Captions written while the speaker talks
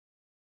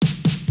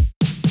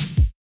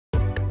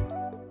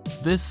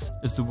This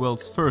is the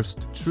world's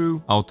first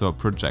true outdoor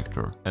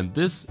projector, and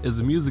this is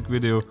a music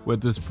video where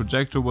this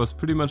projector was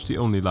pretty much the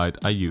only light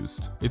I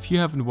used. If you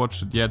haven't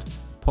watched it yet,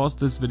 pause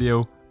this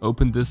video,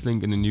 open this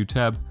link in a new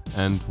tab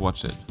and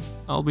watch it.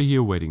 I'll be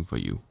here waiting for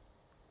you.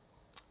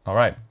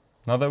 Alright,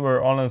 now that we're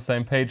all on the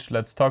same page,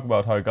 let's talk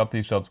about how I got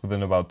these shots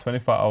within about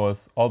 24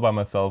 hours all by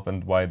myself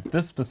and why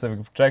this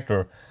specific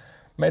projector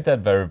made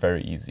that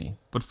very easy.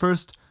 But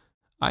first,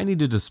 I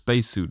needed a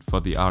spacesuit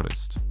for the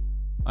ARTLIST.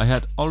 I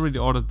had already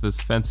ordered this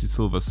fancy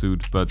silver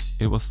suit, but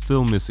it was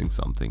still missing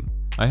something.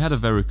 I had a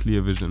very clear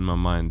vision in my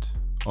mind,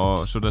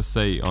 or should I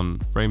say on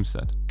frame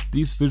set.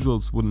 These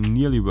visuals wouldn't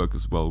nearly work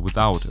as well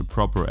without a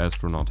proper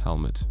astronaut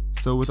helmet.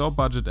 So with our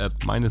budget at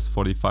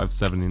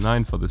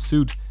 -45.79 for the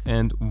suit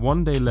and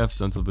 1 day left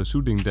until the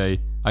shooting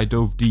day, I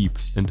dove deep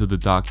into the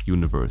dark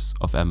universe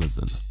of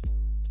Amazon.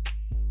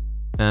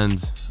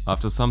 And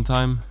after some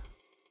time,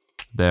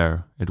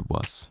 there it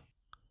was.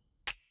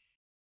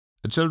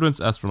 A children's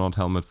astronaut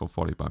helmet for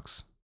 40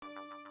 bucks.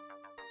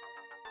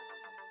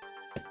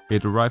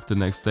 It arrived the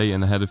next day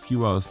and I had a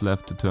few hours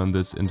left to turn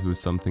this into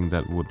something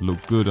that would look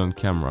good on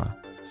camera.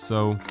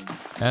 So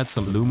add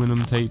some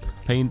aluminum tape,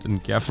 paint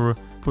and gaffer,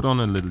 put on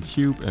a little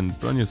tube and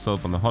burn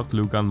yourself on a hot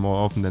glue gun more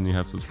often than you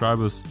have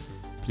subscribers.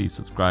 Please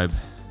subscribe.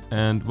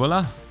 And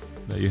voila,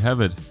 there you have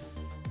it.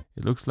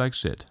 It looks like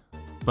shit.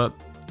 But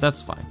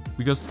that's fine,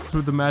 because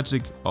through the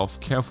magic of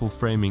careful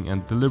framing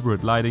and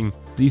deliberate lighting,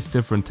 these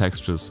different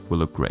textures will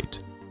look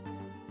great.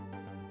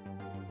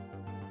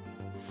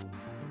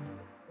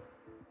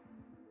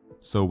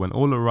 So when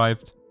all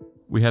arrived,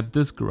 we had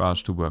this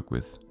garage to work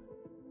with.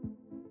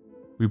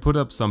 We put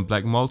up some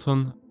black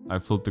Molton, I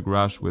filled the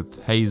garage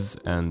with haze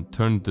and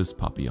turned this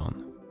puppy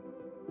on.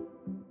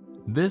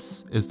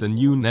 This is the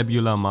new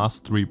Nebula Mars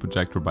 3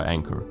 projector by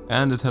Anker,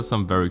 and it has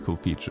some very cool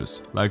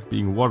features, like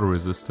being water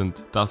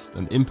resistant, dust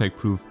and impact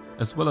proof,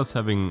 as well as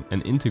having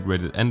an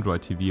integrated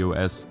Android TV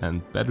OS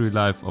and battery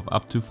life of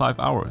up to 5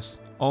 hours.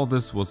 All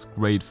this was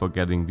great for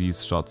getting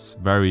these shots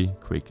very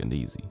quick and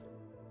easy.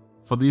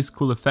 For these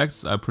cool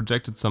effects I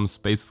projected some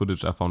space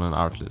footage I found on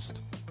ARTLIST.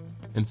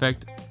 In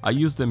fact, I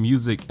use their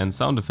music and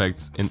sound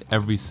effects in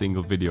every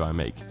single video I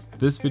make.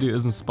 This video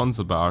isn't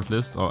sponsored by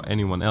ARTLIST or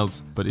anyone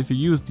else, but if you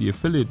use the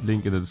affiliate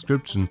link in the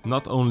description,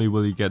 not only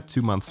will you get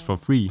 2 months for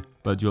free,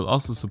 but you'll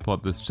also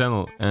support this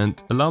channel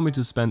and allow me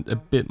to spend a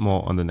bit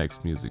more on the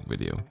next music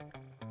video.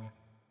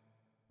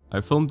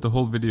 I filmed the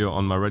whole video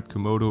on my red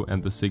Komodo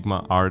and the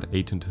Sigma ART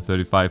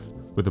 18-35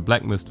 with a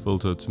black mist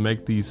filter to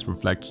make these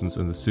reflections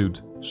in the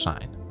suit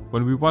shine.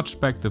 When we watched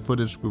back the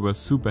footage, we were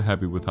super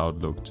happy with how it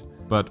looked.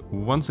 But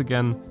once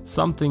again,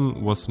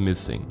 something was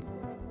missing.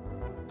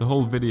 The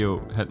whole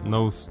video had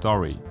no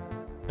story.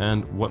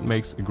 And what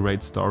makes a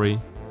great story?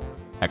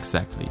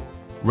 Exactly.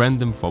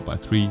 Random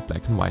 4x3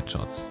 black and white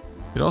shots.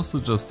 It also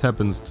just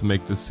happens to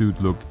make the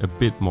suit look a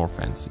bit more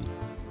fancy.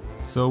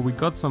 So we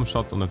got some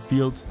shots on a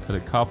field, at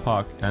a car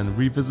park and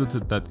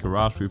revisited that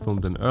garage we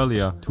filmed in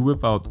earlier to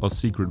whip out our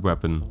secret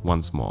weapon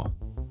once more.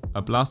 I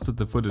blasted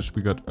the footage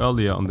we got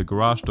earlier on the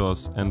garage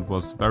doors and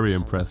was very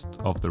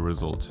impressed of the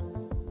result.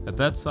 At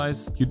that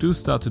size, you do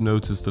start to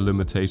notice the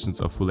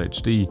limitations of Full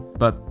HD,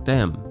 but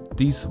damn,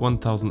 these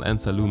 1000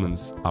 ANSI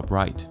lumens are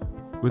bright.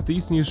 With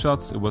these new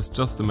shots, it was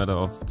just a matter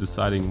of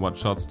deciding what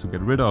shots to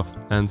get rid of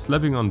and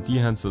slapping on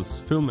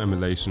dehancer's film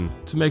emulation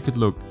to make it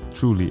look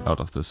truly out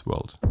of this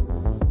world.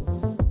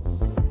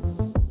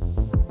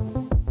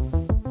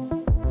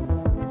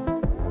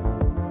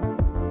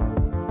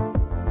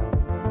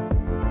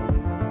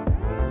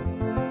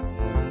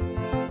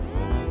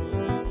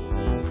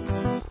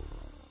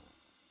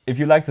 If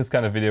you like this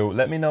kind of video,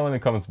 let me know in the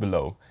comments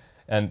below.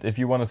 And if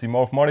you want to see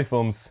more of Morty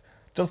films,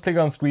 just click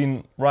on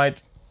screen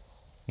right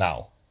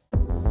now.